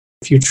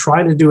If you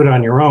try to do it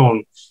on your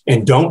own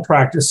and don't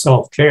practice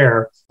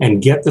self-care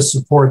and get the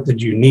support that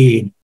you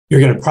need,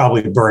 you're going to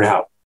probably burn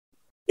out.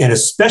 And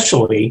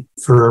especially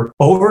for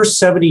over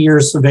 70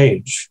 years of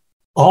age,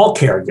 all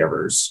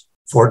caregivers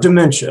for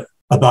dementia,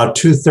 about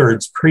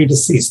 2/3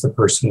 predecease the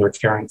person they're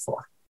caring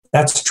for.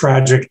 That's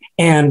tragic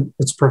and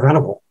it's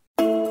preventable.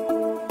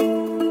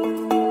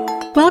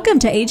 Welcome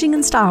to Aging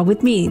in Style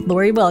with me,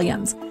 Lori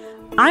Williams.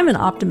 I'm an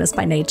optimist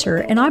by nature,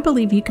 and I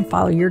believe you can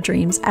follow your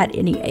dreams at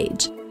any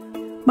age.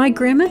 My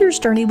grandmother's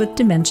journey with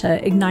dementia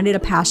ignited a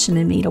passion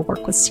in me to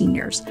work with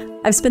seniors.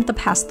 I've spent the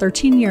past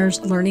 13 years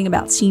learning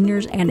about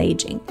seniors and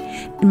aging.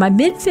 In my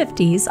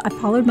mid-50s, I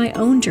followed my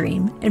own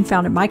dream and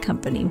founded my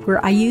company,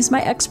 where I use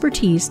my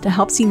expertise to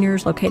help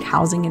seniors locate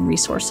housing and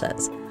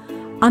resources.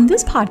 On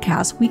this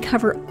podcast, we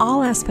cover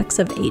all aspects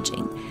of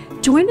aging.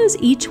 Join us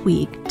each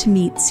week to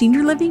meet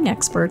senior living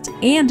experts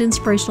and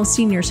inspirational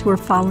seniors who are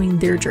following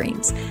their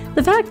dreams.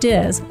 The fact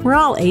is, we're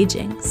all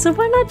aging, so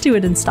why not do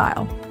it in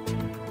style?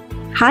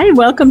 Hi,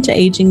 welcome to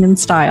Aging in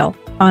Style.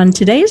 On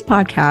today's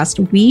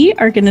podcast, we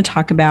are going to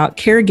talk about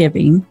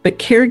caregiving, but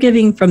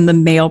caregiving from the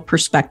male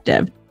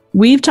perspective.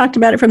 We've talked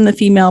about it from the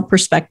female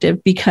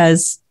perspective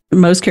because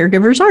most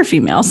caregivers are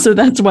female, so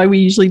that's why we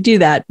usually do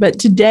that. But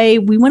today,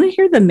 we want to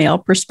hear the male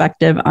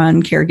perspective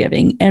on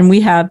caregiving, and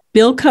we have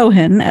Bill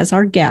Cohen as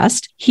our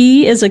guest.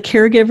 He is a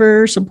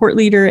caregiver, support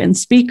leader, and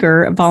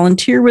speaker, a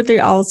volunteer with the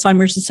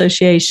Alzheimer's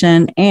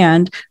Association,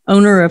 and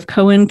owner of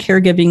Cohen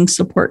Caregiving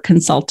Support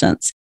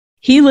Consultants.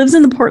 He lives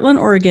in the Portland,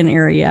 Oregon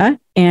area,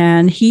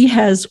 and he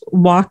has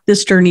walked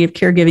this journey of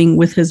caregiving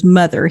with his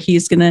mother.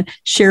 He's going to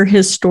share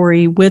his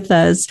story with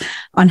us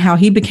on how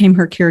he became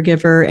her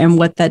caregiver and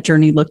what that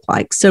journey looked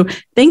like. So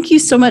thank you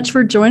so much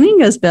for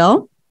joining us,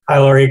 Bill. Hi,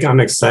 Lori. I'm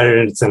excited,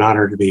 and it's an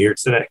honor to be here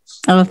today.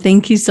 Oh,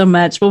 thank you so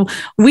much. Well,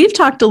 we've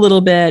talked a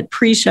little bit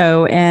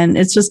pre-show, and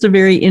it's just a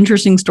very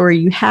interesting story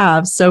you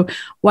have. So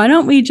why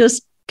don't we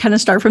just kind of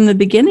start from the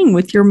beginning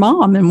with your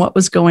mom and what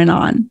was going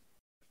on?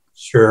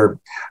 Sure.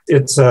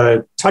 It's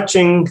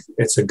touching,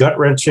 it's a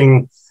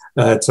gut-wrenching,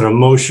 it's an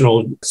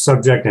emotional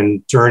subject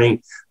and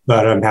journey,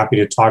 but I'm happy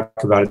to talk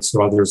about it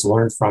so others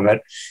learn from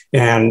it.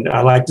 And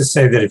I like to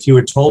say that if you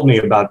had told me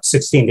about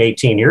 16 to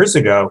 18 years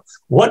ago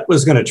what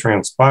was going to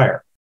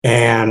transpire,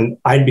 and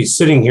I'd be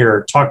sitting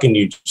here talking to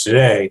you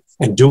today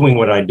and doing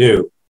what I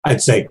do,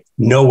 I'd say,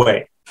 no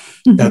way.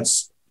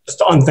 That's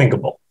just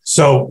unthinkable.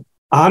 So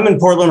I'm in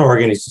Portland,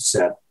 Oregon, as you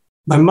said.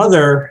 My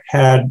mother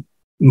had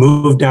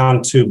moved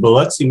down to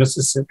Biloxi,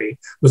 Mississippi,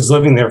 was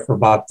living there for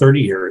about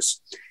 30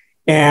 years.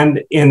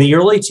 And in the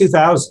early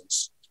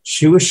 2000s,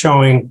 she was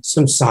showing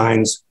some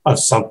signs of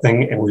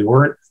something, and we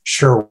weren't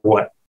sure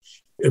what.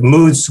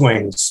 Mood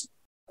swings,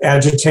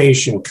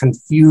 agitation,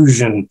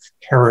 confusion,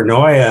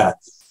 paranoia,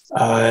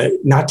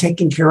 not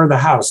taking care of the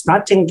house,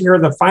 not taking care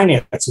of the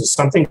finances,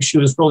 something she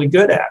was really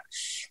good at.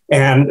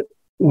 And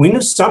we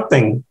knew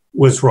something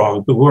was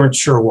wrong, but we weren't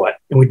sure what.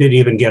 And we didn't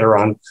even get her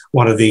on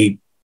one of the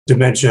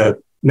dementia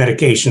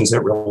medications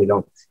that really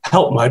don't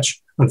help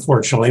much,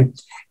 unfortunately.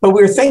 But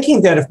we were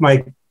thinking that if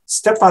my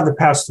stepfather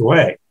passed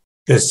away,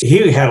 because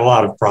he had a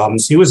lot of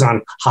problems, he was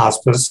on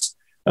hospice,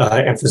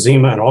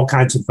 emphysema, and all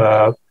kinds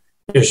of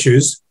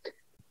issues,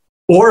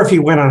 or if he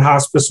went on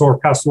hospice or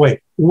passed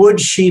away,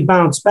 would she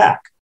bounce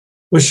back?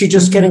 Was she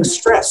just getting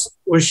stressed?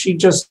 Was she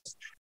just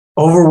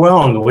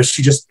overwhelmed? Was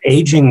she just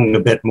aging a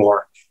bit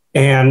more?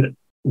 And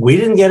we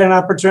didn't get an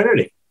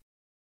opportunity.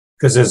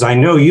 Because as I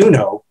know, you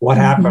know, what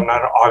happened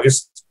on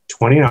August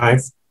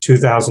 29th,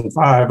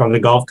 2005 on the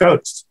Gulf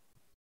Coast.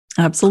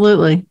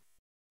 Absolutely.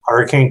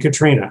 Hurricane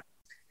Katrina.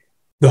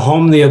 The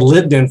home they had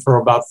lived in for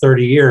about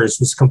 30 years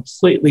was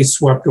completely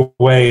swept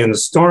away in the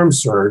storm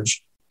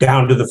surge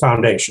down to the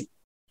foundation.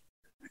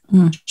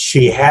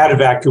 She had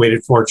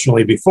evacuated,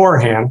 fortunately,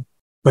 beforehand,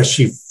 but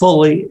she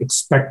fully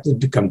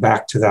expected to come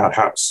back to that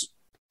house.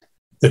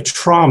 The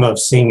trauma of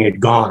seeing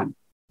it gone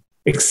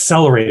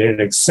accelerated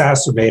and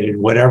exacerbated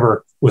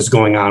whatever was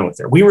going on with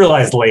her. We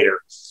realized later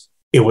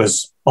it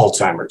was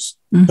Alzheimer's,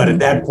 but at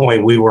that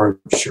point we weren't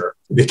sure.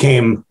 It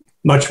became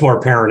much more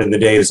apparent in the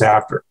days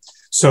after.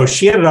 So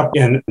she ended up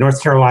in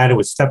North Carolina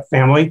with step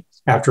family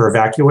after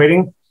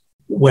evacuating,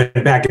 went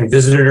back and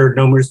visited her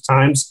numerous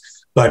times,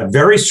 but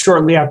very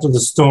shortly after the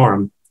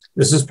storm,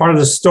 this is part of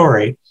the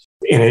story,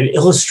 and it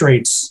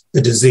illustrates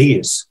the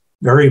disease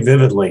very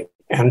vividly.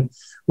 And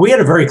we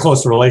had a very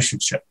close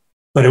relationship,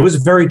 but it was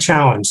very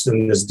challenged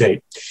in this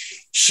date.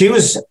 She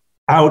was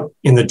out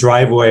in the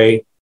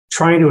driveway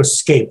trying to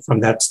escape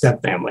from that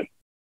step family.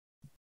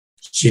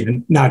 She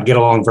did not get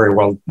along very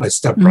well with my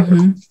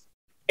stepbrother.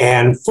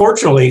 And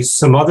fortunately,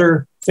 some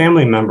other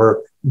family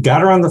member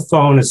got her on the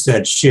phone and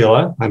said,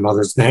 Sheila, my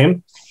mother's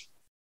name,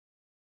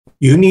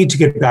 you need to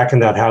get back in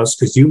that house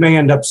because you may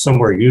end up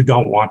somewhere you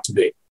don't want to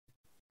be,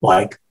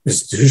 like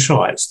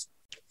institutionalized.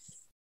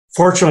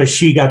 Fortunately,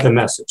 she got the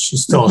message. She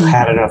still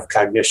had enough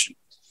cognition.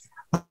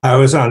 I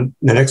was on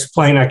the next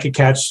plane I could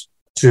catch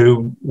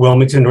to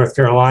Wilmington, North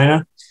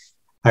Carolina.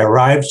 I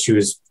arrived. She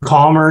was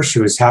calmer. She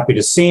was happy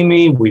to see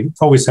me. We've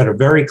always had a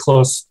very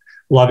close,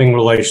 loving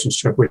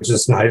relationship, which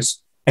is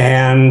nice.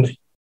 And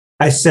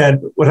I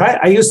said,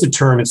 I used the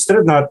term, instead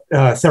of not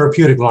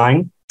therapeutic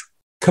lying,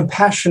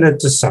 compassionate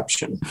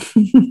deception.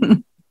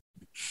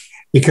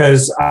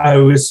 Because I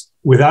was,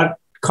 without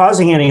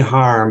causing any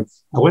harm,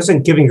 I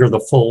wasn't giving her the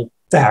full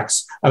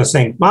facts. I was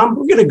saying, Mom,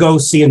 we're going to go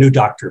see a new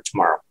doctor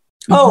tomorrow.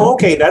 Mm-hmm. Oh,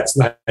 okay, that's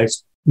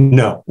nice.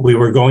 No, we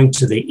were going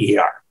to the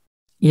ER.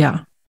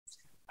 Yeah.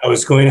 I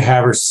was going to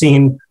have her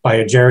seen by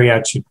a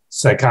geriatric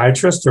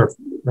psychiatrist or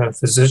a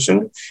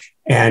physician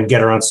and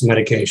get her on some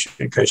medication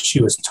because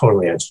she was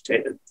totally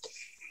agitated.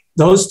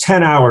 Those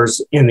 10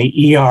 hours in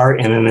the ER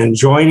in an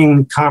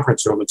adjoining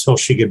conference room until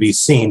she could be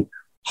seen,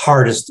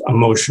 hardest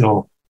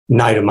emotional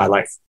night of my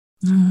life.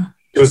 Mm.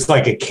 It was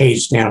like a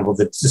caged animal.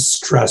 The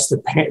distress, the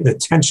pain, the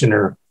tension in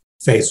her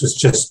face was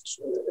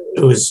just,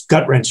 it was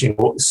gut-wrenching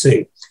to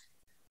see.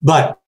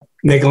 But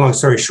make a long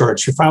story short,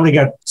 she finally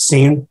got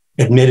seen,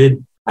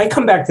 admitted. I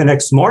come back the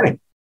next morning.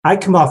 I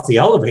come off the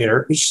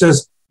elevator and she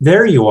says,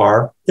 there you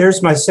are.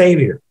 There's my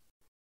savior.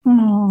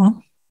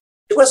 Aww.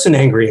 It wasn't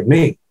angry at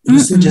me. It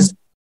was just,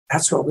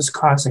 that's what was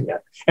causing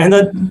it. And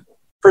that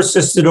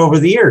persisted over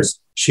the years.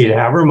 She'd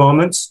have her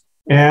moments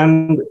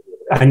and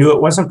I knew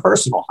it wasn't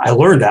personal. I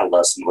learned that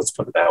lesson, let's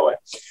put it that way.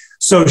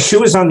 So she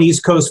was on the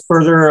East Coast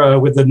further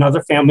with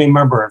another family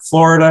member in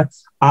Florida.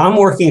 I'm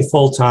working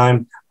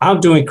full-time. I'm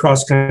doing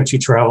cross-country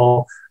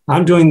travel.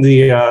 I'm doing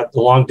the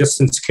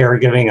long-distance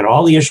caregiving and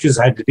all the issues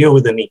I had to deal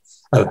with in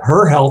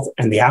her health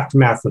and the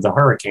aftermath of the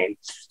hurricane.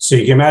 So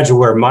you can imagine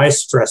where my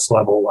stress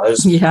level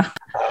was. Yeah.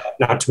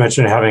 Not to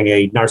mention having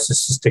a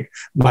narcissistic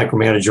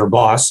micromanager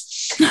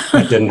boss.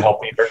 That didn't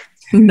help either.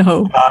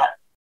 No.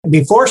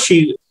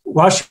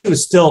 While she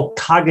was still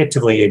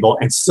cognitively able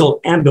and still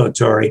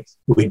ambulatory,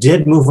 we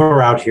did move her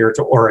out here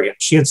to Oregon.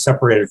 She had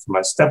separated from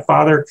my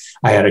stepfather.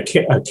 I had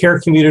a care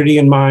community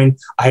in mind.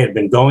 I had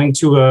been going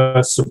to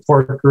a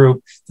support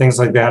group, things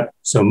like that.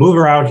 So move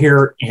her out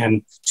here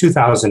in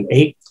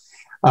 2008.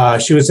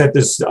 She was at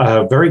this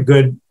very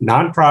good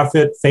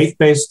nonprofit,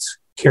 faith-based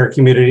care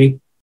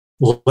community,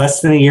 less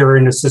than a year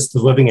in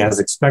assisted living as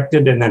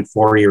expected, and then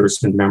 4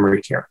 years in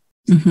memory care.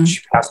 Mm-hmm.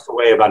 She passed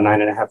away about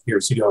 9.5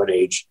 years ago at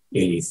age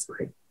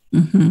 83.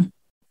 Mm-hmm.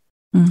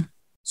 Mm-hmm.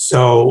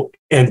 So,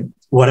 and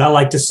what I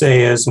like to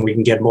say is, and we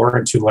can get more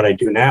into what I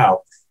do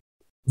now,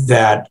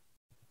 that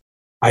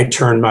I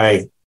turn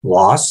my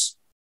loss,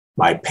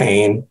 my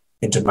pain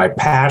into my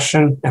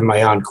passion and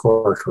my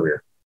encore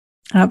career.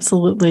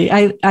 Absolutely.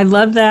 I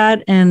love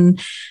that.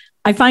 And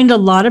I find a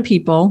lot of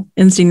people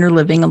in senior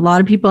living, a lot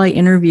of people I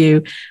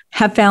interview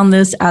have found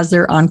this as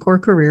their encore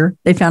career.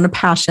 They found a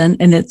passion,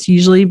 and it's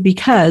usually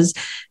because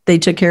they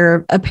took care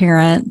of a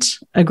parent,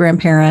 a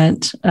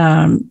grandparent,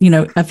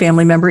 a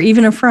family member,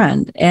 even a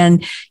friend.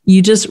 And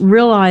you just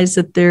realize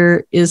that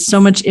there is so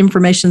much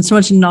information, so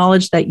much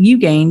knowledge that you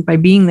gain by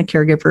being the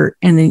caregiver,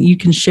 and then you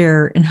can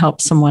share and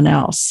help someone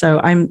else. So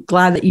I'm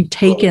glad that you've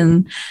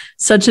taken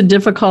such a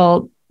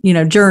difficult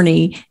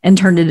journey and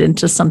turned it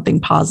into something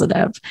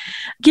positive.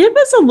 Give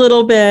us a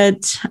little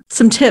bit,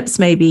 some tips,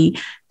 maybe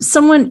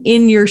someone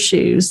in your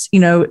shoes,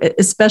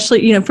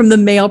 especially, from the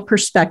male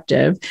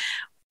perspective.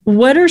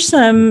 What are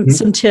some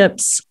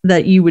tips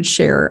that you would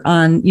share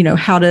on,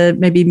 how to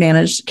maybe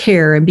manage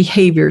care and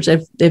behaviors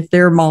if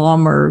their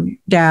mom or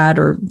dad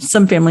or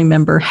some family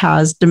member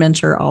has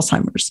dementia or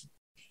Alzheimer's?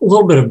 A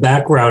little bit of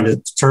background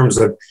in terms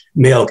of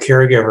male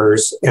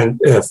caregivers.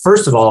 And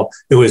first of all,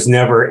 there was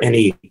never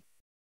any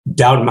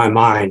doubt in my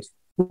mind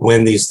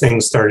when these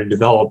things started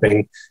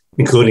developing,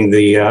 including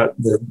the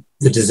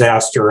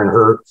disaster and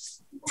her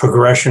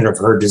progression of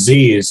her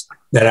disease,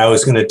 that I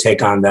was going to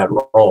take on that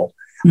role.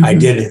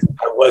 Mm-hmm.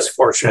 I was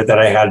fortunate that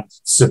I had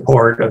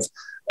support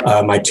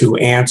of my two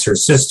aunts or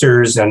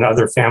sisters and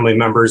other family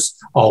members,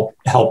 all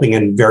helping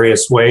in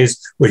various ways,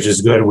 which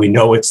is good. We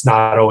know it's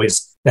not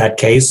always that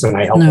case, and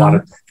I help a lot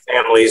of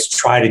families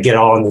try to get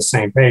all on the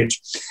same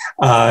page.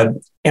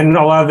 And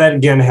a lot of that,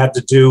 again, had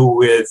to do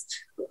with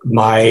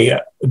my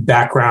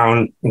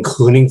background,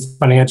 including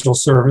financial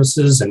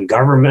services and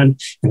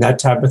government and that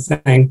type of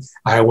thing.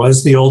 I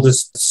was the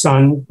oldest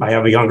son. I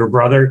have a younger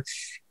brother.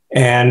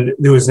 And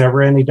there was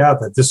never any doubt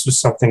that this was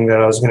something that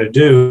I was going to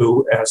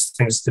do as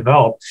things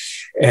developed.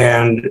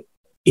 And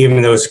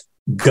even though it was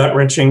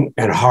gut-wrenching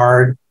and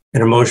hard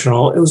and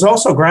emotional, it was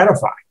also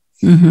gratifying.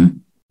 Mm-hmm.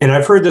 And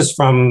I've heard this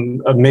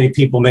from many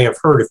people may have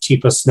heard of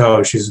Teepa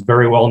Snow. She's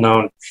very well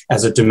known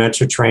as a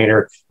dementia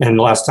trainer. And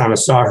the last time I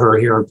saw her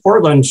here in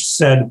Portland, she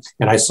said,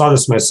 and I saw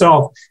this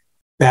myself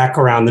back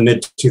around the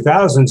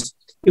mid-2000s,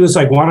 it was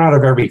like 1 out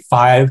of every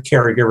 5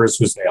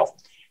 caregivers was male.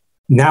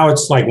 Now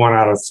it's like 1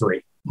 out of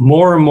 3.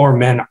 More and more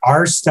men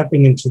are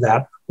stepping into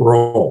that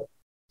role.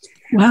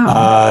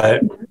 Wow.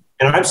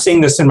 And I'm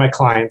seeing this in my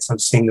clients. I'm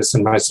seeing this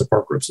in my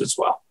support groups as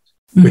well,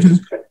 which is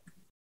good.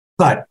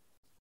 But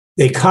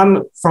they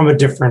come from a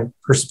different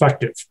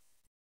perspective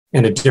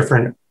and a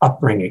different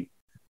upbringing.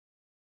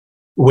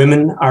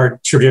 Women are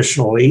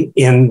traditionally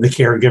in the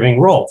caregiving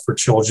role for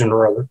children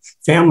or other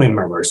family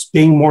members,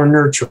 being more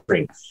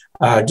nurturing,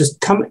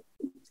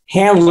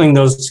 handling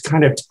those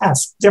kind of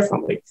tasks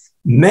differently.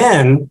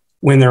 Men,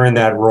 when they're in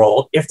that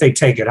role, if they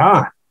take it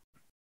on,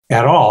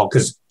 at all,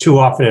 because too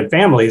often in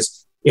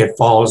families, it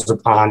falls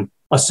upon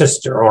a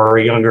sister or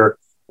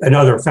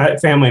another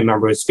family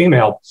member who's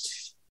female.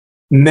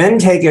 Men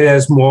take it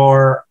as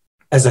more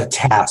as a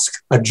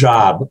task, a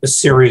job, a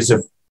series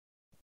of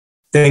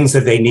things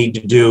that they need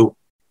to do.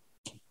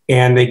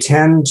 And they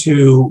tend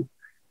to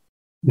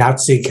not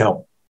seek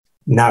help,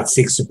 not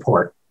seek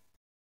support.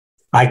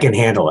 I can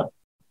handle it.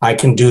 I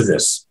can do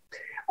this.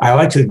 I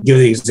like to give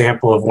the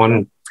example of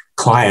one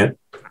client.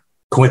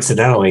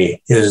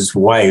 Coincidentally, his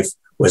wife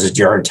was a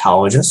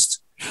gerontologist,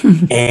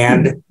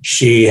 and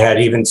she had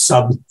even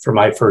subbed for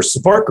my first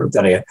support group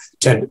that I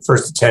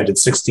first attended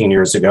 16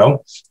 years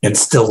ago and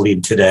still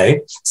lead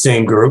today,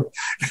 same group.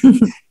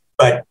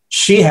 But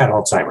she had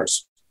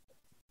Alzheimer's,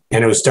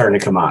 and it was starting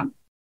to come on.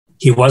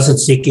 He wasn't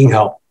seeking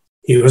help.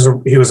 He was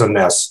a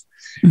mess.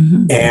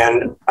 Mm-hmm.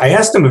 And I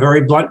asked him a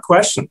very blunt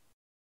question.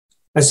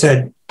 I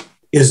said,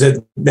 is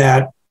it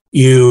that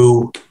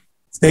you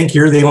think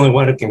you're the only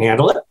one who can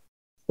handle it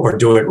or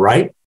do it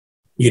right?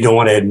 You don't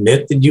want to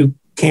admit that you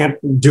can't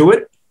do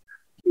it?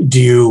 Do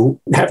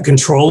you have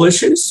control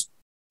issues?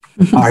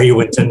 Are you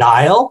in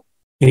denial?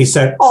 And he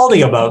said, all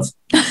the above.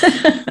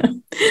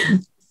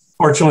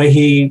 Fortunately,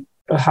 he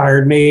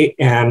hired me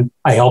and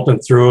I helped him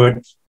through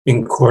it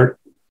in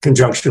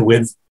conjunction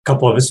with a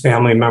couple of his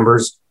family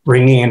members,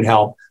 bringing in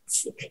help.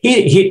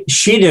 She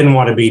didn't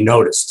want to be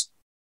noticed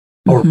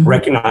or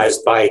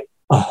recognized by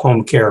a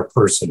home care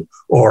person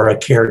or a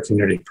care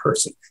community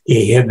person.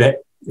 He hid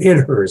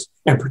hers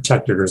and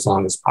protected her as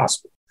long as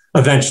possible.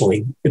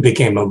 Eventually, it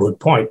became a moot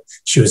point.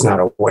 She was not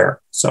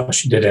aware. So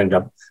she did end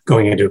up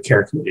going into a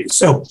care community.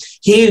 So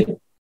he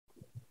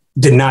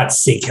did not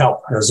seek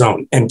help on his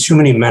own. And too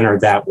many men are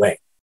that way.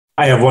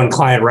 I have one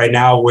client right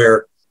now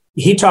where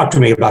he talked to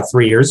me about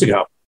 3 years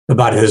ago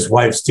about his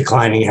wife's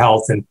declining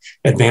health and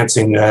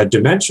advancing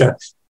dementia,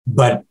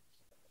 but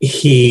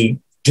he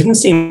didn't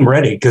seem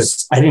ready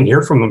because I didn't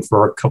hear from him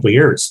for a couple of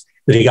years.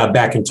 But he got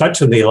back in touch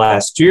with me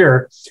last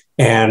year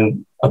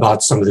and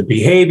about some of the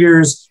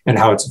behaviors and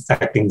how it's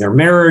affecting their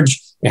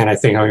marriage. And I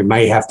think I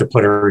might have to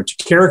put her into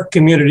care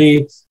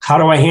community. How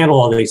do I handle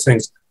all these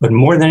things? But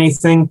more than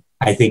anything,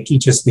 I think he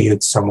just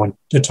needed someone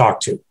to talk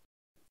to.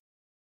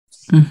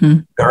 Mm-hmm.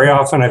 Very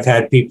often I've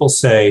had people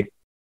say,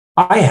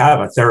 I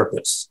have a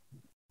therapist,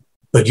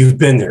 but you've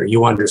been there,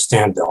 you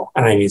understand, Bill,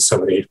 and I need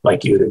somebody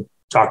like you to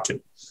talk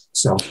to.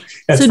 So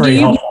that's very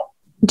helpful.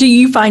 Do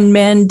you find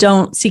men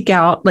don't seek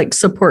out like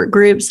support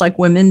groups like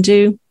women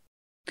do?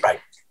 Right.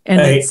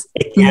 And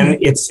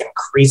it's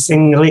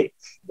increasingly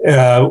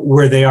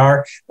where they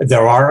are.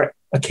 There are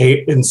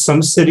in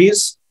some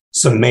cities,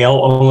 some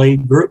male-only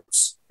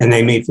groups, and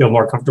they may feel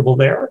more comfortable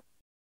there.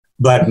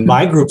 But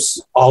my groups,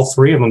 all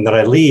three of them that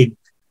I lead,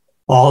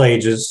 all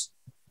ages,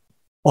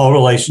 all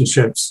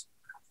relationships,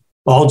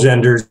 all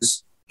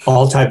genders,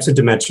 all types of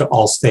dementia,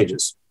 all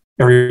stages.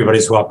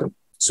 Everybody's welcome.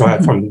 So I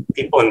have from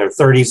people in their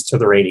 30s to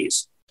their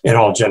 80s in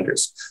all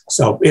genders.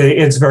 So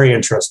it's very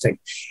interesting.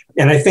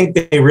 And I think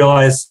they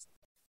realize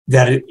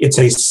that it's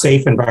a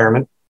safe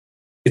environment.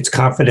 It's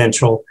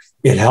confidential.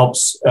 It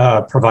helps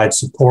provide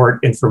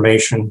support,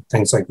 information,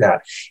 things like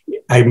that.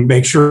 I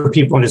make sure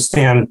people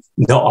understand,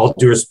 all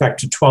due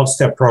respect to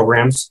 12-step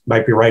programs,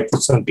 might be right for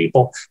some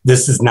people.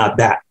 This is not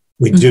that.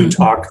 We do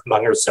talk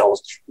among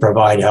ourselves,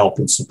 provide help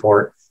and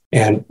support,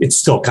 and it's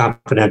still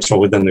confidential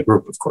within the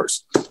group, of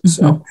course.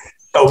 So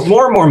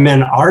more and more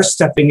men are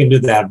stepping into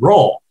that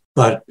role,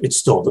 but it's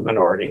still the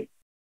minority.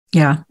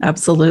 Yeah,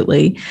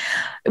 absolutely.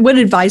 What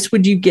advice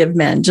would you give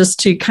men just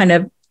to kind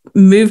of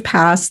move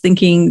past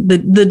thinking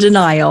the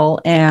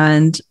denial,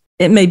 and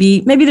it maybe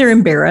they're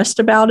embarrassed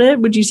about it?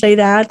 Would you say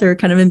that they're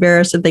kind of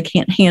embarrassed that they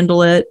can't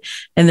handle it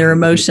and their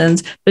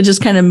emotions, but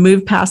just kind of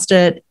move past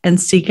it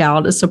and seek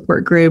out a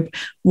support group,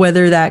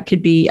 whether that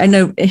could be, I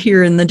know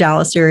here in the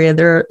Dallas area,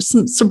 there are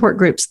some support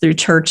groups through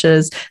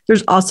churches.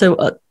 There's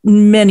also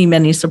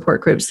many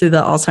support groups through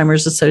the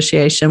Alzheimer's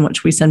Association,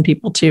 which we send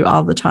people to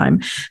all the time.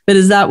 But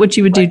is that what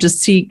you would do to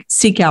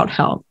seek out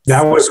help?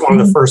 That was one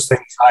of the first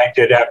things I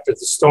did after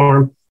the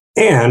storm,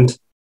 and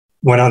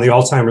went on the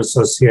Alzheimer's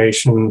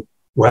Association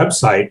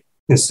website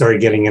and started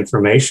getting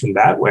information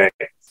that way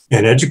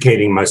and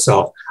educating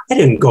myself. I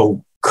didn't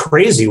go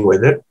crazy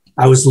with it.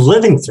 I was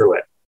living through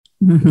it.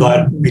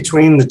 But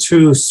between the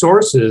two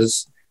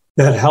sources,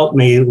 that helped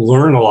me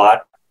learn a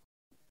lot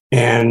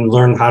and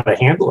learn how to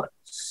handle it.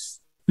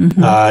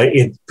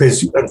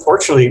 Because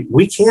unfortunately,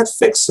 we can't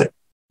fix it.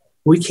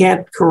 We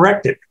can't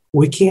correct it.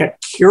 We can't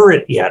cure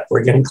it yet.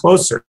 We're getting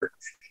closer.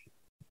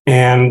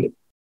 And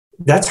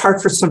that's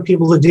hard for some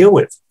people to deal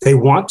with. They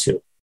want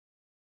to.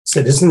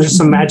 Said, isn't there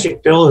some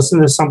magic pill? Isn't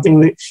there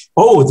something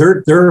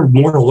that, they're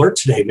more alert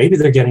today. Maybe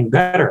they're getting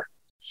better.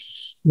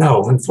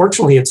 No,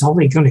 unfortunately, it's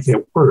only going to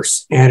get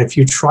worse. And if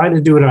you try to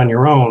do it on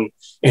your own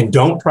and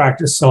don't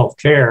practice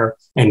self-care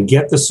and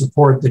get the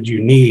support that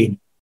you need,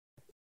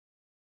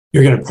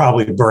 you're going to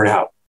probably burn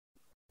out.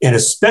 And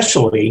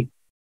especially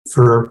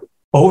for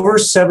over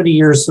 70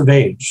 years of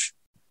age,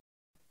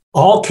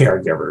 all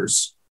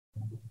caregivers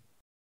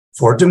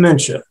for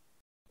dementia,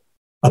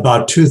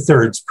 about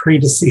 2/3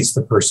 predecease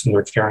the person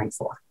they're caring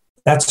for.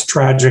 That's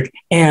tragic,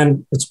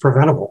 and it's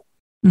preventable.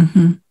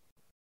 Mm-hmm.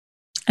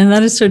 And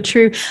that is so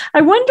true.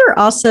 I wonder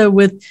also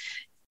with,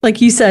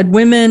 like you said,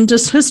 women,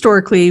 just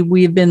historically,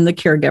 we've been the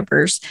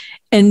caregivers,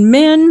 and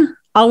men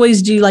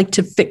always do like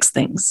to fix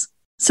things.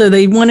 So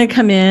they want to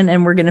come in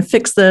and we're going to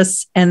fix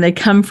this. And they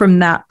come from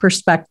that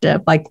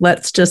perspective, like,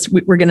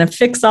 we're going to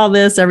fix all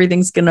this.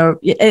 Everything's going to,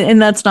 and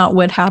that's not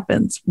what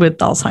happens with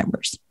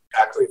Alzheimer's.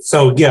 Exactly.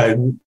 So yeah,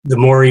 the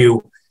more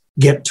you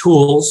get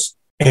tools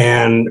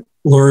and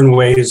learn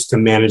ways to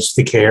manage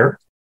the care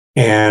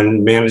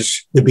and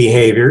manage the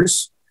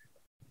behaviors.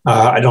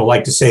 I don't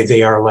like to say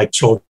they are like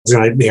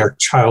children. They are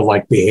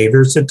childlike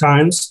behaviors at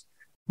times.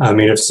 I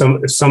mean, if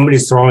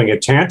somebody's throwing a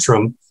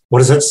tantrum, what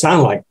does it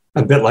sound like?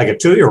 A bit like a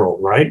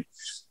 2-year-old, right?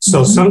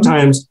 So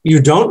sometimes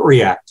you don't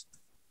react.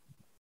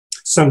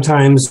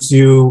 Sometimes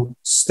you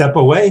step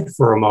away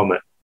for a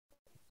moment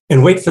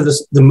and wait for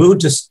the mood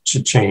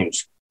to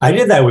change. I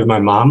did that with my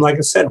mom. Like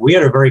I said, we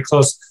had a very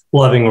close,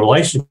 loving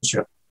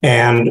relationship.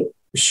 And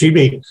she'd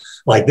be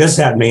like this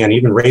at me and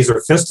even raise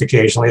her fist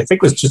occasionally. I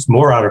think it was just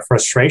more out of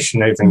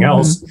frustration than anything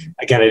else.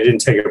 Again, I didn't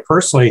take it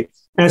personally.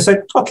 And I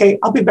said, okay,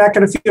 I'll be back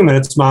in a few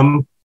minutes,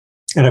 Mom.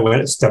 And I went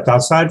and stepped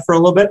outside for a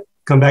little bit,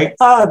 come back.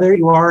 There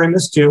you are. I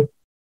missed you.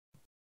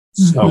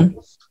 So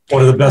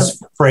one of the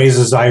best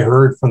phrases I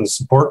heard from the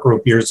support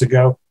group years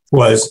ago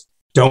was,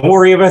 don't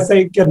worry if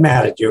they get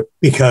mad at you,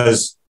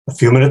 because a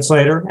few minutes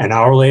later, an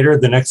hour later,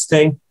 the next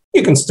day,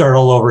 you can start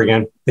all over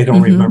again. They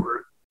don't remember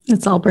it.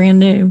 It's all brand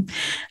new.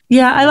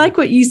 Yeah, I like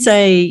what you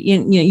say.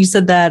 You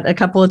said that a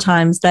couple of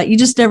times, that you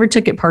just never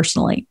took it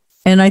personally.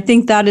 And I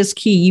think that is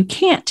key. You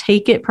can't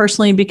take it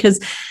personally, because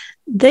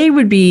they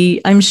would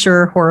be, I'm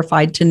sure,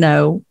 horrified to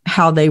know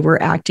how they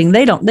were acting.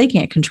 They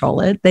can't control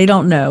it. They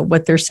don't know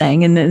what they're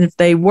saying. And then if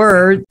they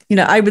were,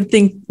 I would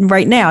think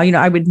right now,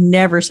 I would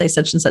never say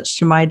such and such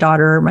to my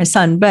daughter or my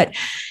son. But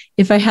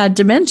if I had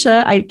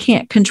dementia, I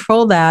can't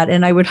control that.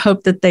 And I would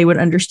hope that they would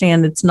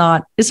understand it's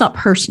not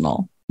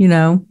personal,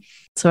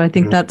 So I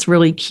think that's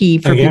really key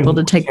for people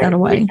to take that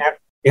away.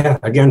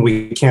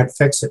 We can't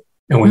fix it,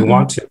 and we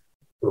want to.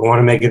 We want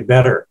to make it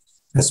better,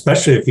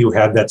 especially if you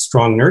have that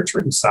strong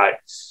nurturing side.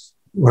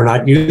 We're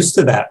not used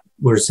to that.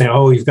 We're saying,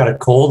 oh, you've got a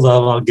cold,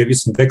 I'll give you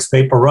some Vicks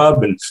Vapor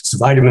Rub and some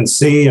vitamin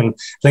C and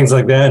things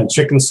like that, and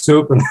chicken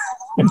soup. And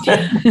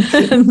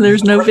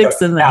there's no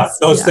Vicks in that.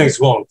 Those things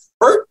won't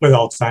hurt with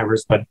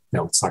Alzheimer's, but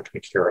no, it's not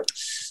going to cure it.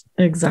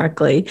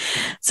 Exactly.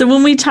 So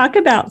when we talk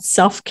about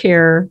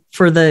self-care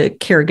for the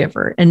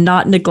caregiver and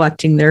not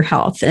neglecting their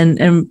health,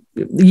 and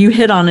you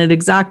hit on it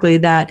exactly,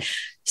 that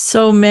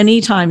so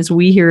many times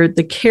we hear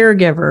the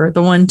caregiver,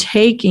 the one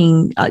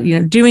taking,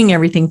 doing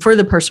everything for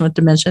the person with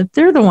dementia,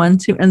 they're the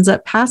ones who ends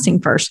up passing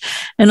first.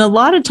 And a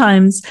lot of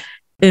times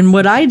in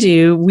what I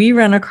do, we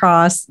run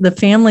across the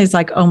families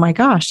like, oh my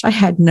gosh, I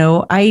had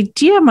no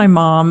idea my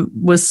mom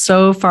was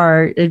so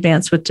far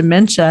advanced with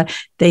dementia.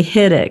 They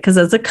hid it, because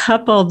as a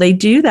couple, they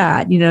do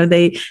that.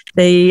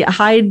 They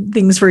hide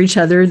things for each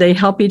other. They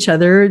help each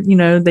other.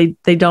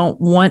 They don't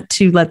want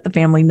to let the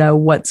family know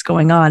what's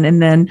going on.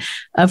 And then,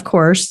 of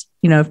course,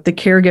 if the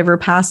caregiver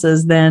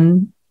passes,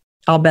 then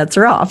all bets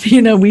are off.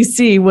 We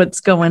see what's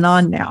going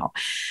on now.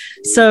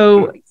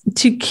 So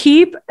to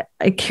keep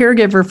a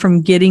caregiver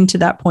from getting to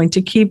that point,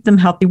 to keep them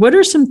healthy, what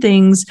are some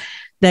things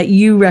that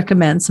you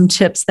recommend, some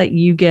tips that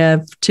you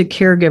give to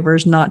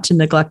caregivers not to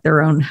neglect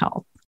their own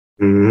health?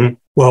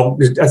 Well,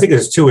 I think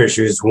there's two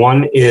issues.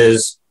 One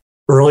is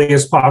early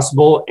as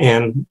possible,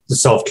 and the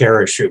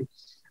self-care issue.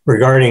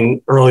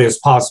 Regarding early as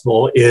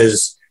possible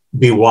is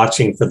be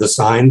watching for the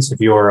signs. If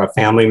you're a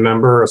family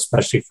member,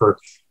 especially for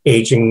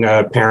aging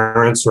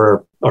parents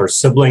or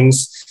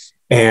siblings,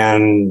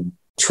 and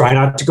try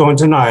not to go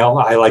into denial.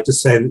 I like to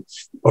say,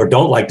 or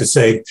don't like to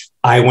say,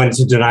 I went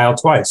into denial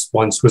twice.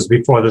 Once was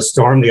before the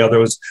storm. The other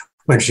was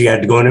when she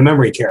had to go into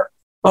memory care.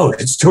 Oh,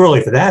 it's too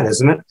early for that,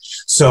 isn't it?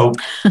 So,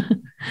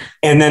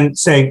 and then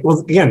saying, well,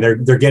 again,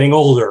 they're getting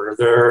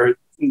older.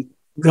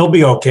 They'll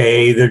be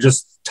okay. They're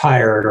just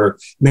tired, or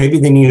maybe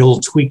they need a little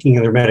tweaking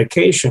in their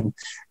medication.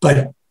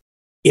 But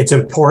it's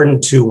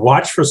important to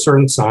watch for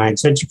certain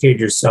signs, educate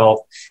yourself,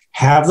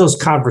 have those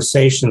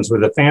conversations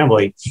with the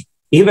family.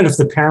 Even if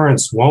the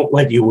parents won't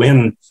let you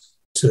in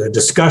to the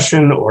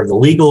discussion or the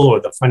legal or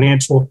the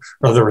financial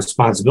or the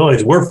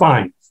responsibilities, we're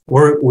fine.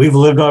 We've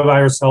lived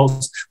by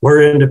ourselves.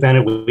 We're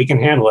independent. We can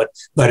handle it.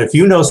 But if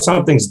you know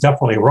something's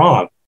definitely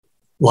wrong,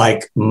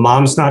 like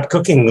mom's not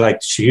cooking like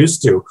she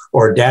used to,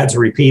 or dad's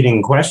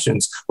repeating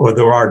questions, or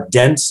there are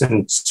dents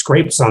and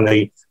scrapes on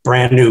the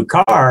brand new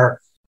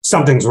car,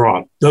 something's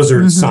wrong. Those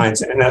are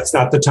signs. And that's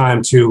not the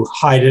time to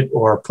hide it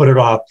or put it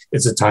off.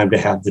 It's a time to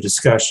have the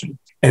discussion.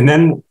 And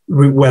then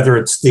whether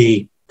it's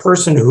the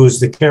person who's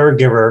the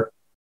caregiver,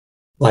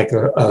 like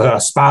a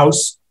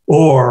spouse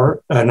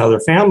or another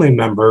family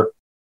member,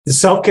 the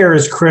self-care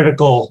is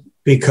critical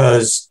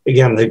because,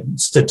 again, the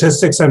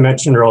statistics I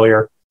mentioned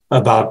earlier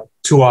about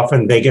too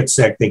often they get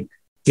sick, they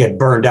get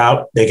burned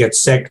out, they get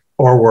sick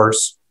or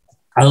worse.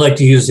 I like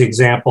to use the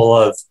example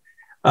of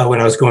when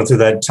I was going through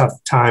that tough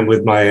time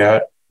with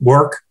my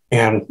work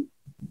and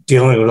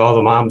dealing with all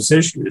the mom's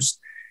issues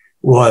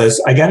was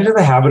I got into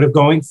the habit of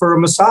going for a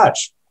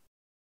massage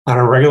on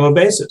a regular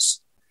basis.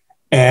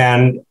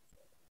 And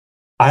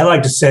I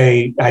like to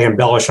say, I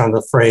embellish on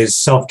the phrase,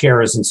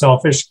 self-care isn't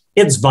selfish.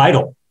 It's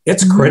vital.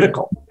 It's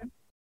critical.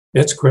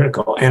 It's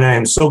critical. And I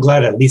am so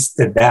glad I at least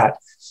did that.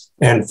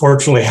 And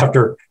fortunately,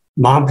 after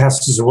mom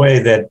passes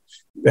away, that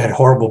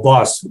horrible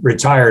boss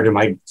retired and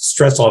my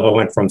stress level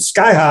went from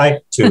sky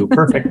high to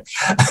perfect.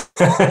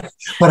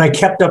 But I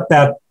kept up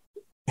that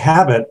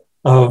habit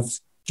of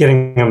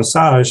getting a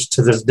massage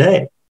to this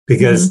day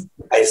because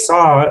I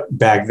saw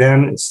back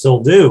then and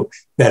still do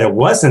that it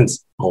wasn't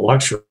a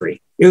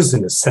luxury. It was a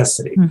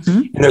necessity.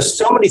 And there's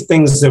so many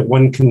things that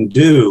one can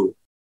do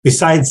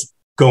besides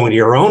going to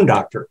your own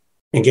doctor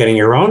and getting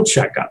your own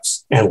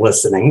checkups and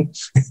listening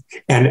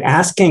and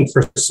asking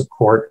for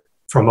support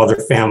from other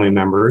family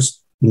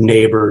members,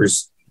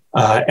 neighbors,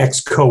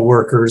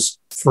 ex-coworkers,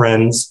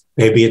 friends,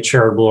 maybe a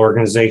charitable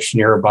organization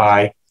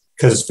nearby,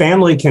 because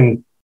family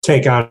can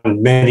take on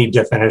many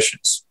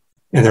definitions.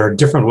 And there are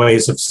different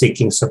ways of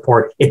seeking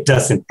support. It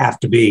doesn't have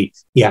to be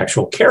the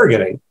actual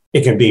caregiving.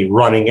 It can be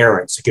running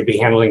errands. It can be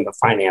handling the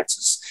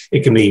finances.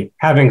 It can be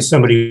having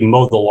somebody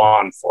mow the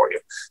lawn for you.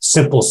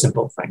 Simple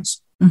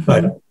things.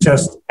 But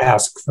just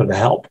ask for the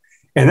help.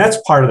 And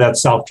that's part of that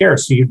self-care,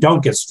 so you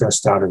don't get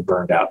stressed out and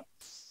burned out.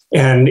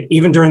 And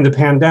even during the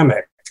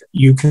pandemic,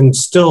 you can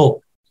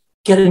still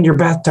get in your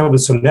bathtub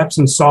with some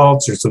Epsom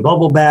salts or some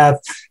bubble bath,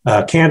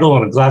 a candle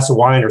and a glass of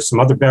wine or some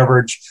other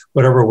beverage,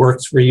 whatever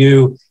works for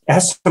you.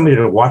 Ask somebody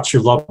to watch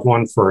your loved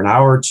one for an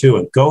hour or two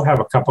and go have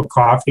a cup of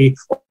coffee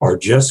or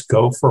just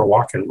go for a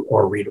walk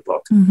or read a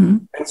book.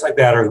 Things like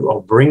that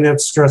will bring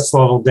that stress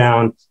level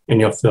down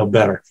and you'll feel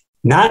better.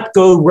 Not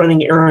go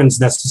running errands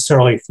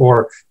necessarily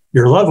for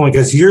your loved one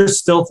because you're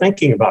still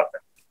thinking about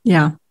them.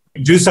 Yeah.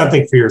 Do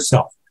something for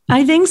yourself.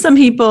 I think some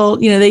people,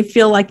 they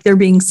feel like they're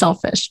being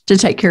selfish to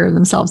take care of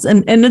themselves.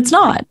 And it's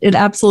not. It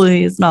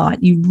absolutely is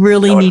not. You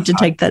really need to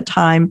take that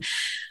time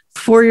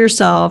for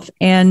yourself.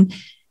 And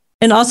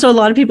also a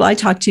lot of people I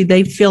talk to,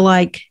 they feel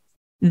like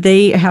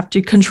they have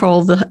to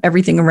control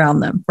everything around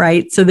them,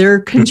 right? So they're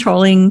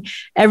controlling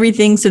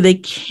everything so they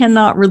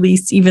cannot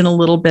release even a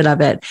little bit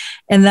of it.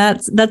 And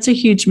that's a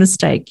huge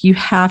mistake. You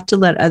have to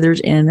let others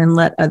in and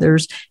let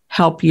others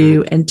help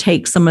you and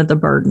take some of the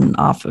burden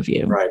off of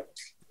you. Right.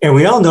 And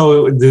we all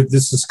know that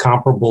this is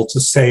comparable to,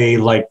 say,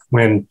 like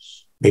when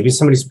maybe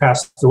somebody's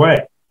passed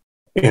away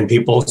and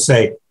people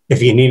say,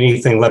 if you need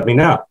anything, let me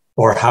know,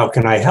 or how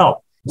can I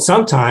help?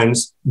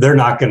 Sometimes the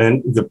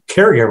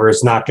caregiver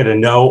is not going to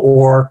know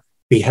or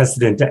be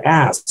hesitant to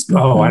ask.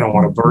 Oh, I don't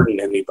want to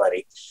burden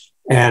anybody.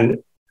 And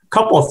a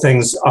couple of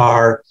things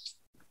are,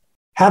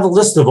 have a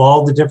list of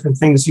all the different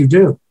things you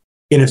do.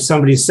 And if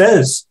somebody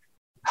says,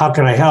 how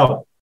can I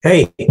help?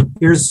 Hey,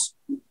 here's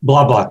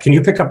blah, blah. Can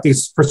you pick up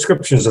these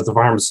prescriptions at the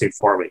pharmacy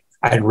for me?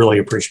 I'd really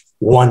appreciate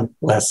one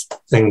less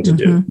thing to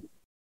do.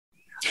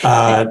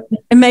 And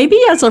maybe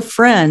as a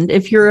friend,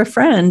 if you're a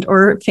friend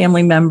or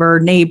family member,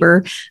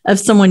 neighbor of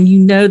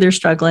someone, they're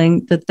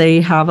struggling, that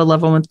they have a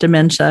loved one with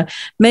dementia,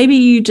 maybe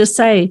you just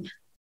say,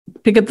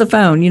 pick up the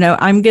phone,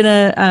 I'm going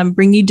to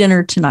bring you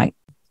dinner tonight.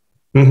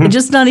 And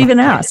just not even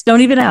ask.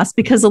 Don't even ask,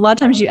 because a lot of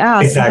times you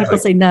ask, and people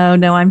say, no,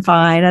 I'm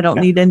fine. I don't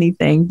need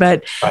anything.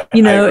 But,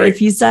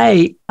 if you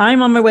say,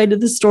 I'm on my way to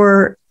the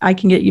store, I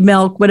can get you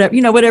milk,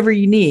 whatever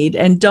you need.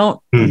 And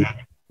don't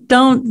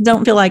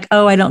feel like,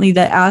 oh, I don't need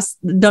to ask,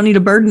 don't need to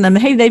burden them.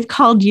 Hey, they've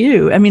called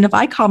you. I mean, if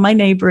I call my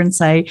neighbor and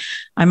say,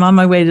 I'm on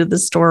my way to the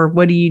store,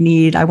 what do you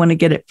need? I want to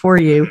get it for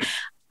you.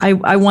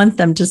 I want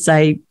them to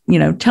say,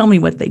 tell me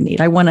what they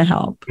need. I want to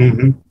help.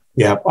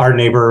 Yeah, our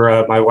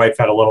neighbor, my wife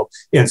had a little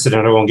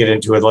incident. I won't get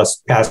into it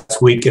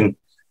past week. And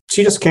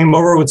she just came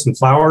over with some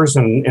flowers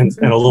and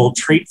a little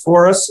treat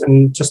for us.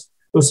 And it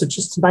was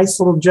just a nice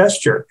little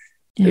gesture.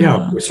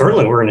 Yeah. We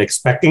certainly weren't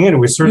expecting it.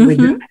 And we certainly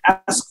didn't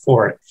ask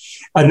for it.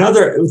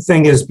 Another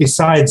thing is,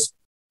 besides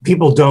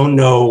people don't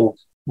know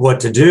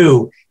what to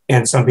do,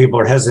 and some people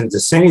are hesitant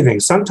to say anything,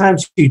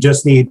 sometimes you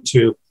just need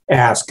to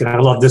ask. And I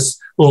love this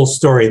little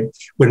story.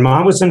 When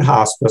mom was in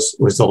hospice,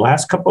 it was the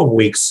last couple of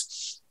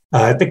weeks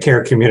at the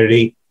care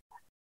community.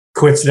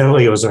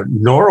 Coincidentally, it was a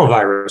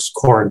norovirus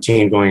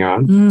quarantine going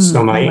on.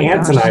 So my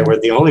aunt and I were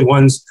the only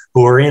ones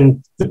who were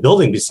in the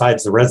building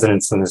besides the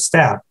residents and the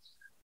staff.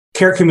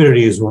 Care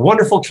community is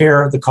wonderful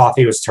care. The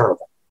coffee was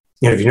terrible.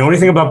 And if you know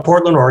anything about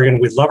Portland, Oregon,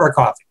 we love our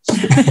coffee.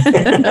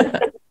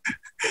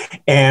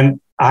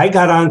 And I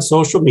got on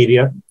social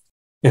media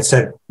and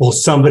said, will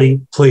somebody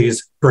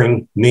please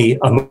bring me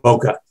a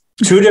mocha?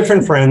 2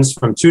 different friends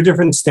from 2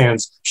 different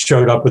stands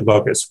showed up with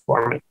mochas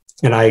for me.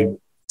 And I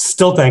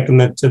still thank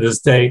them to this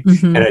day.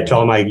 And I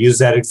tell them I use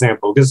that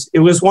example because it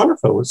was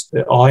wonderful.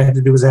 All I had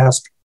to do was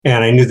ask.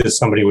 And I knew that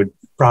somebody would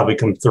probably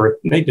come through.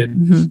 And they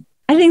did.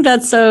 I think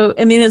it's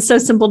so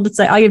simple to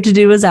say, all you have to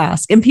do is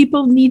ask. And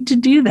people need to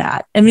do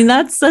that. I mean,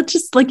 that's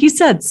like you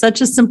said,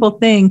 such a simple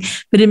thing,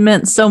 but it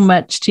meant so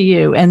much to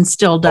you and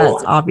still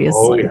does,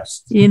 obviously. Oh,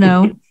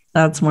 yes.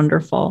 That's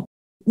wonderful.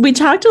 We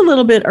talked a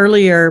little bit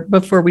earlier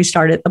before we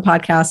started the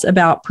podcast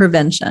about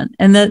prevention,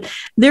 and that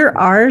there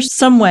are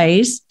some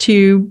ways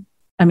to,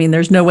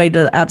 there's no way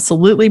to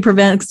absolutely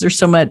prevent because there's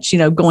so much,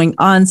 going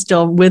on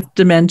still with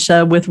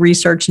dementia, with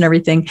research and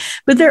everything.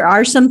 But there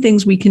are some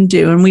things we can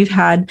do. And we've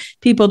had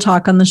people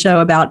talk on the show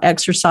about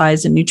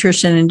exercise and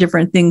nutrition and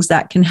different things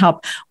that can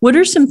help. What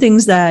are some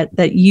things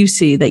that you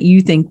see that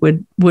you think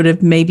would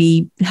have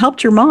maybe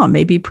helped your mom,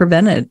 maybe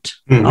prevented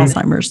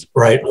Alzheimer's?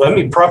 Right. Let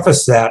me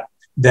preface that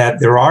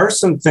there are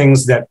some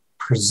things that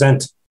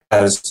present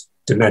as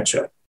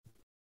dementia,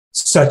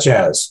 such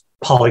as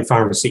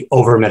polypharmacy,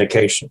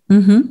 over-medication,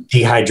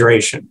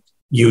 dehydration,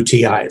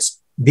 UTIs.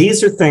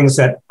 These are things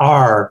that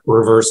are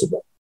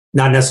reversible,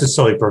 not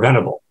necessarily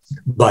preventable,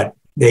 but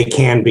they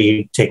can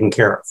be taken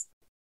care of.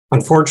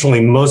 Unfortunately,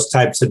 most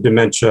types of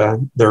dementia,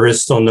 there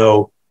is still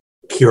no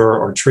cure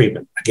or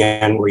treatment.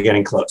 Again, we're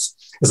getting close.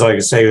 As I can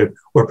say,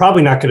 we're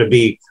probably not going to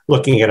be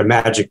looking at a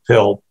magic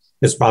pill.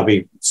 It's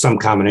probably some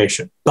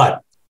combination.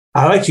 But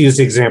I like to use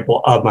the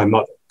example of my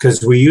mother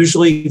because we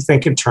usually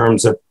think in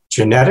terms of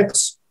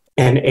genetics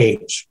and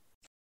age.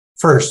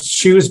 First,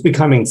 she was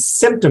becoming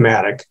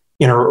symptomatic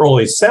in her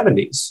early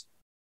 70s,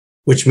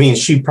 which means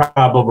she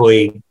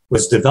probably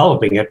was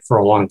developing it for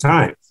a long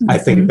time. I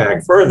think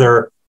back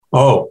further,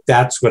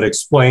 that's what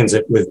explains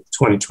it with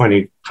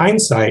 2020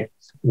 hindsight,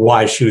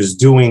 why she was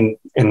doing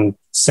and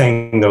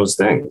saying those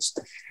things.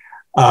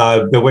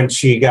 But when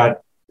she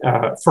got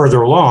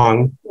further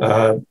along,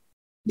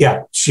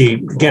 she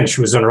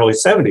was in her early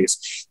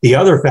 70s. The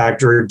other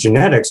factor,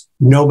 genetics,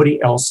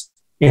 nobody else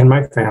in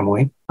my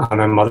family on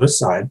my mother's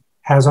side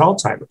has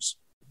Alzheimer's.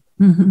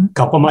 A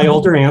couple of my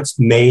older aunts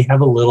may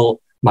have a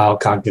little mild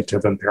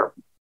cognitive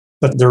impairment,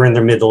 but they're in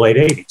their mid to late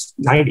 80s,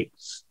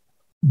 90s.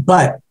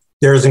 But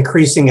there's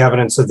increasing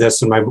evidence of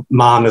this, and my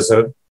mom is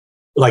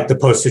like the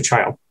poster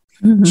child.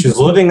 She's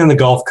living on the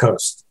Gulf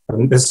Coast of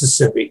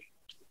Mississippi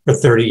for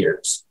 30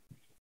 years.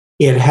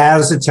 It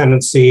has a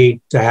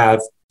tendency to have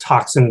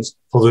toxins,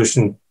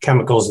 pollution,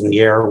 chemicals in the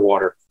air,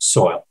 water,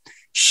 soil.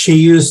 She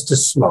used to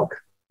smoke.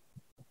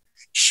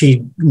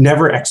 She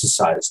never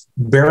exercised,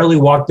 barely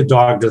walked the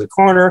dog to the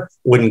corner,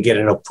 wouldn't get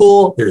in a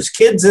pool. There's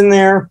kids in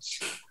there.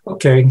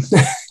 Okay.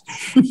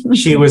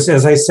 She was,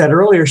 as I said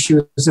earlier, she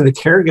was in the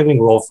caregiving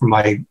role for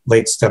my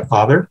late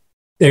stepfather.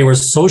 They were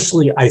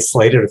socially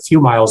isolated a few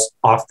miles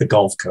off the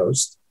Gulf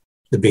Coast,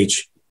 the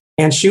beach.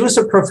 And she was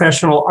a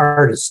professional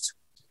artist.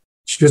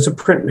 She was a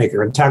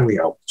printmaker,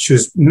 intaglio. She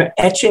was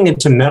etching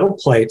into metal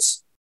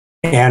plates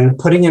and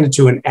putting it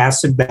into an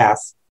acid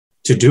bath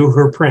to do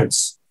her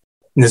prints.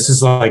 And this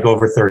is like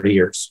over 30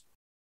 years.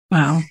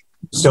 Wow.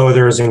 So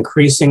there is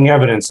increasing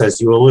evidence, as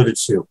you alluded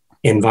to,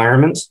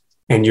 environment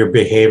and your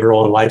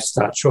behavioral and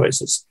lifestyle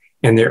choices.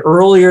 And the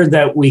earlier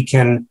that we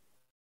can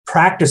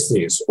practice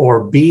these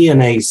or be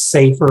in a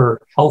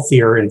safer,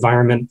 healthier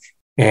environment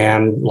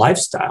and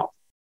lifestyle,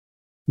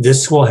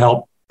 this will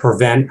help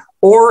prevent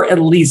or at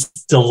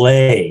least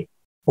delay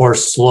or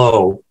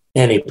slow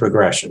any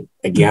progression.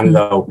 Again,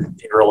 though,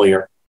 the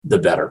earlier, the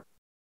better.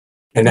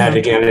 And that,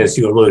 again, as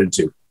you alluded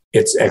to,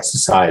 it's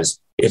exercise,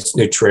 it's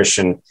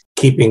nutrition,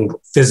 keeping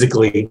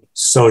physically,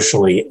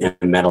 socially, and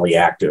mentally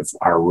active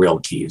are real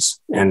keys.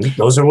 And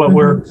those are what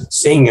we're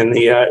seeing in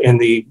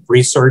the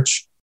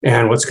research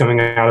and what's coming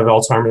out of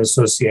Alzheimer's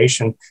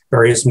Association,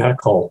 various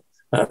medical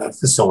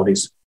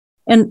facilities.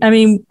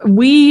 And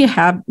we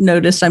have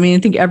noticed, I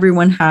think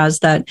everyone has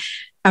that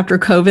after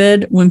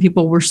COVID, when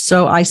people were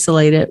so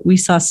isolated, we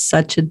saw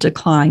such a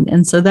decline.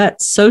 And so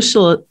that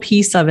social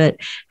piece of it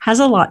has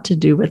a lot to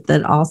do with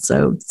it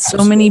also.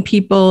 So many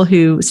people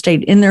who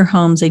stayed in their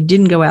homes, they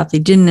didn't go out, they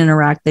didn't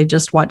interact, they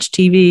just watched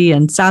TV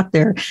and sat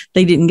there.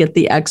 They didn't get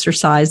the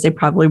exercise. They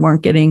probably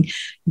weren't getting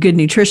good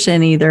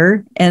nutrition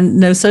either, and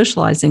no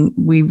socializing.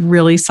 We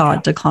really saw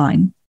it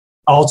decline.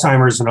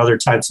 Alzheimer's and other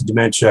types of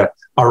dementia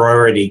are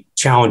already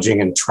challenging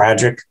and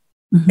tragic.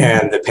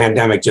 And the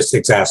pandemic just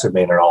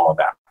exacerbated all of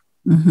that.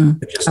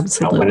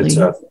 Absolutely.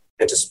 Went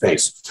into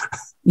space.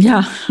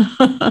 Yeah.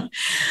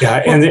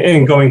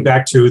 And going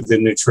back to the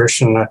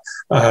nutrition,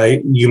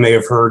 you may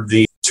have heard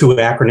the two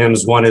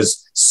acronyms. One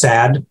is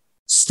SAD,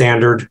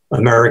 Standard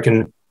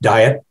American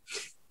Diet,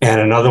 and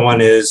another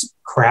one is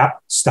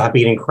CRAP, Stop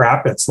Eating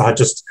Crap. It's not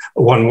just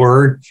one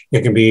word.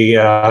 It can be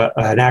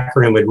an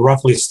acronym. It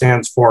roughly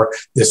stands for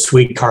the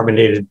sweet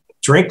carbonated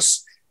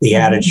drinks, the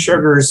added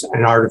sugars,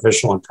 and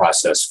artificial and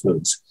processed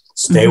foods.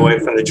 Stay away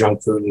from the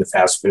junk food and the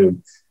fast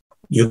food.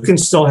 You can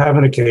still have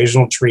an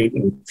occasional treat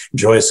and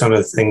enjoy some of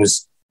the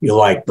things you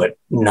like, but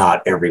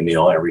not every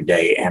meal, every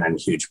day, and in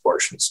huge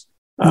portions.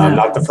 I'm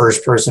not the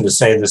first person to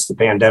say this. The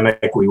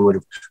pandemic, we would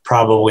have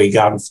probably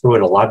gotten through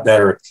it a lot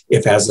better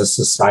if, as a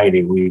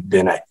society, we've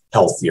been a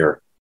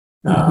healthier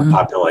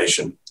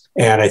population.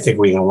 And I think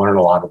we can learn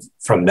a lot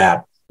from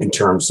that in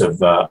terms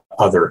of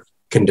other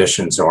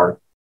conditions or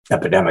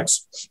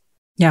epidemics.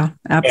 Yeah,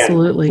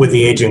 absolutely. And with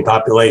the aging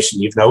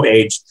population,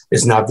 age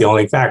is not the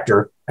only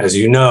factor. As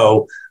you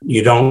know,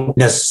 you don't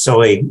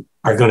necessarily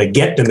are going to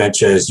get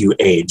dementia as you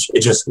age.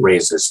 It just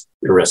raises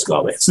your risk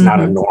of it. It's not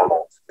a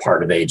normal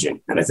part of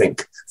aging. And I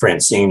think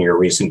Francine, your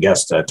recent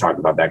guest, talked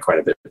about that quite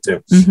a bit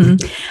too.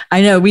 Mm-hmm.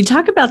 I know we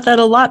talk about that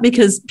a lot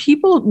because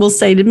people will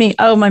say to me,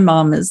 oh, my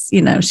mom is,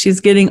 she's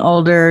getting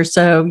older.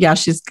 So yeah,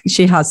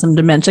 she has some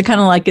dementia,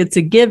 kind of like it's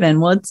a given.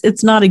 Well,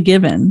 it's not a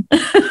given.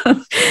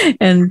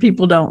 And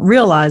people don't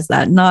realize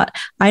that.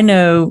 I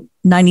know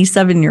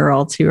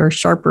 97-year-olds who are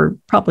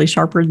probably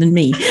sharper than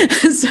me.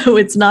 So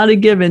it's not a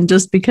given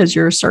just because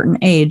you're a certain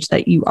age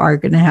that you are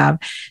going to have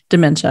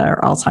dementia or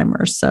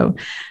Alzheimer's. So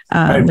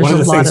one of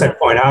the things I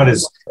point out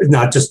is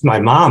not just my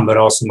mom, but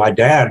also my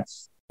dad.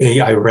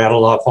 I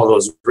rattle off all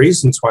those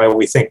reasons why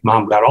we think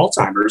mom got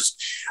Alzheimer's.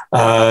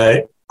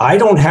 I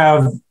don't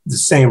have the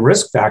same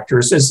risk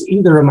factors as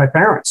either of my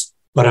parents,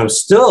 but I'm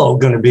still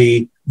going to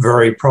be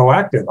very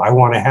proactive. I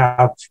want to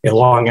have a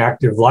long,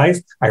 active life.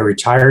 I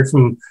retired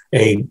from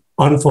a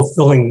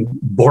unfulfilling,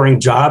 boring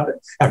job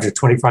after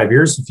 25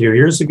 years, a few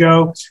years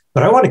ago,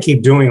 but I want to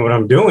keep doing what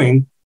I'm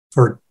doing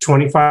for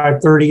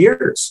 25, 30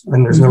 years.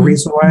 And there's no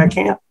reason why I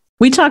can't.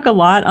 We talk a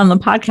lot on the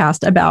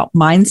podcast about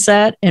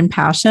mindset and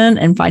passion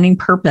and finding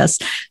purpose.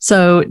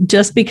 So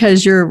just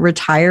because you're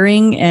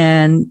retiring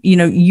and,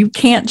 you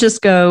can't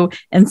just go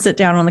and sit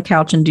down on the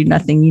couch and do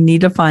nothing. You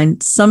need to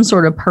find some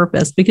sort of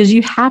purpose because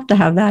you have to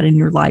have that in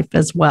your life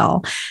as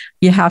well.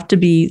 You have to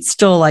be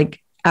still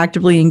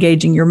actively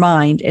engaging your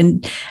mind.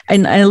 And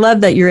I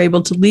love that you're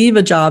able to leave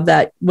a job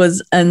that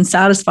was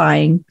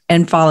unsatisfying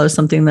and follow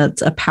something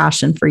that's a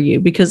passion for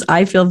you, because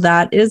I feel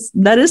that is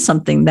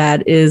something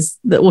that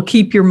will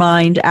keep your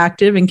mind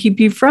active and keep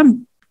you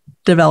from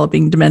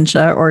developing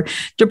dementia or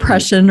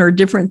depression or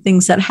different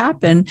things that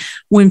happen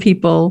when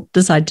people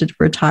decide to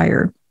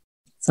retire.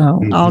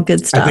 So all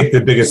good stuff. I think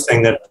the biggest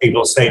thing that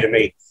people say to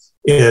me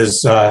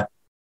is, I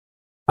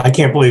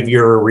can't believe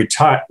you're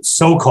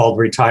so-called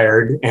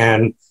retired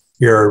and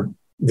you're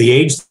the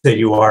age that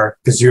you are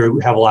because you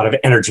have a lot of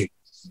energy.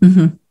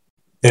 Mm-hmm.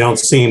 They don't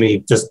see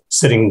me just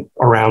sitting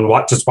around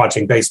just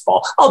watching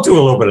baseball. I'll do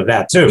a little bit of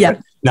that too,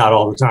 but not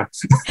all the time.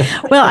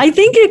 Well, I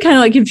think it kind of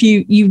like if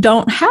you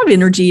don't have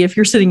energy if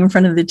you're sitting in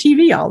front of the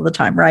TV all the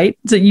time, right?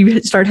 So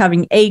you start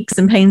having aches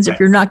and pains if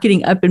you're not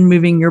getting up and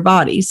moving your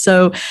body.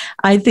 So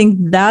I think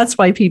that's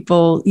why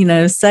people,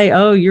 say,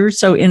 oh, you're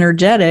so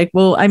energetic.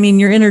 Well, I mean,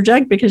 you're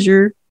energetic because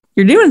you're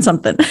doing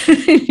something.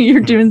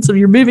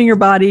 You're moving your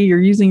body,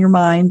 you're using your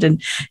mind and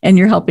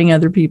you're helping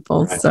other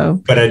people. Right.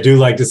 So, but I do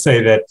like to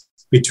say that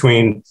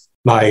between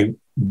my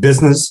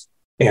business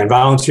and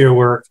volunteer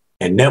work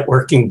and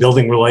networking,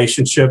 building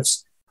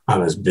relationships,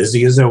 I'm as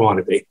busy as I want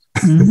to be.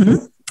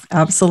 Mm-hmm.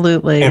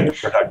 Absolutely. And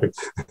productive.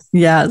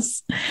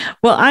 Yes.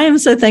 Well, I am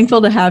so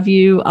thankful to have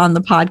you on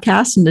the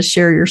podcast and to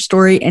share your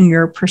story and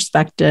your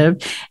perspective.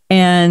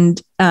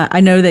 And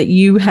I know that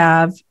you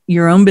have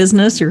your own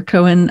business, your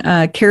Cohen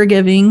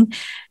Caregiving.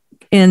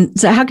 And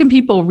so how can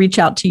people reach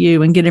out to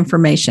you and get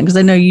information? Because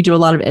I know you do a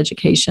lot of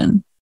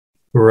education.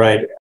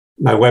 Right.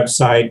 My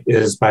website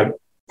is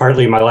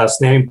partly my last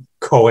name,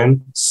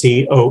 Cohen,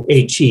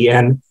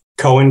 Cohen,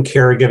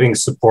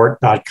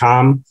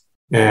 CohenCaregivingSupport.com.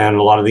 And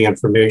a lot of the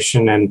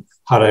information and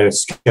how to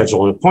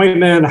schedule an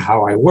appointment,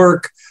 how I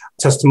work,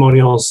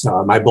 testimonials,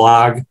 my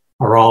blog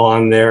are all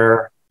on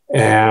there.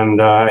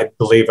 And I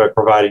believe I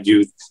provided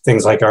you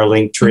things like our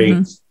link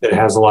tree that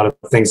has a lot of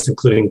things,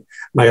 including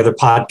my other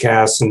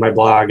podcasts and my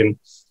blog and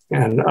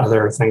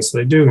other things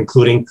that I do,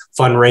 including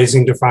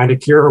fundraising to find a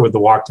cure with the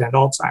Walk to End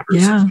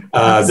Alzheimer's. Yeah,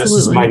 this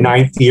is my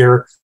 9th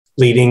year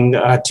leading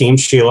Team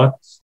Sheila,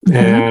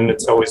 and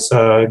it's always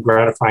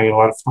gratifying and a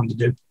lot of fun to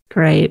do.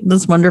 Great.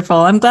 That's wonderful.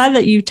 I'm glad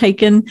that you've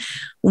taken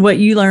what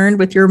you learned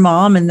with your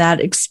mom and that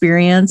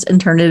experience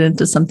and turned it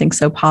into something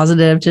so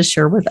positive to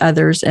share with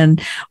others. And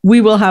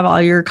we will have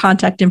all your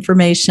contact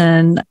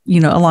information,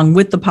 along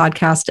with the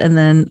podcast, and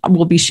then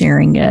we'll be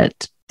sharing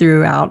it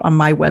throughout on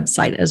my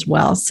website as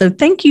well. So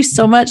thank you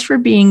so much for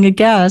being a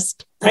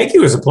guest. Thank you.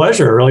 It was a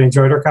pleasure. I really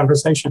enjoyed our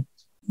conversation.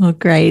 Well,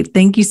 great.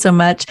 Thank you so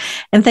much.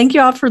 And thank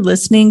you all for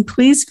listening.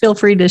 Please feel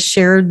free to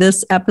share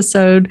this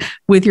episode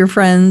with your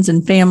friends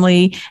and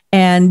family.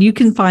 And you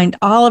can find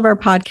all of our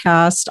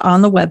podcasts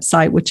on the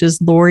website, which is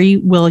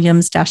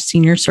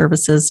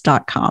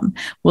LoriWilliams-SeniorServices.com.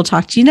 We'll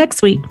talk to you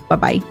next week.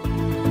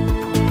 Bye-bye.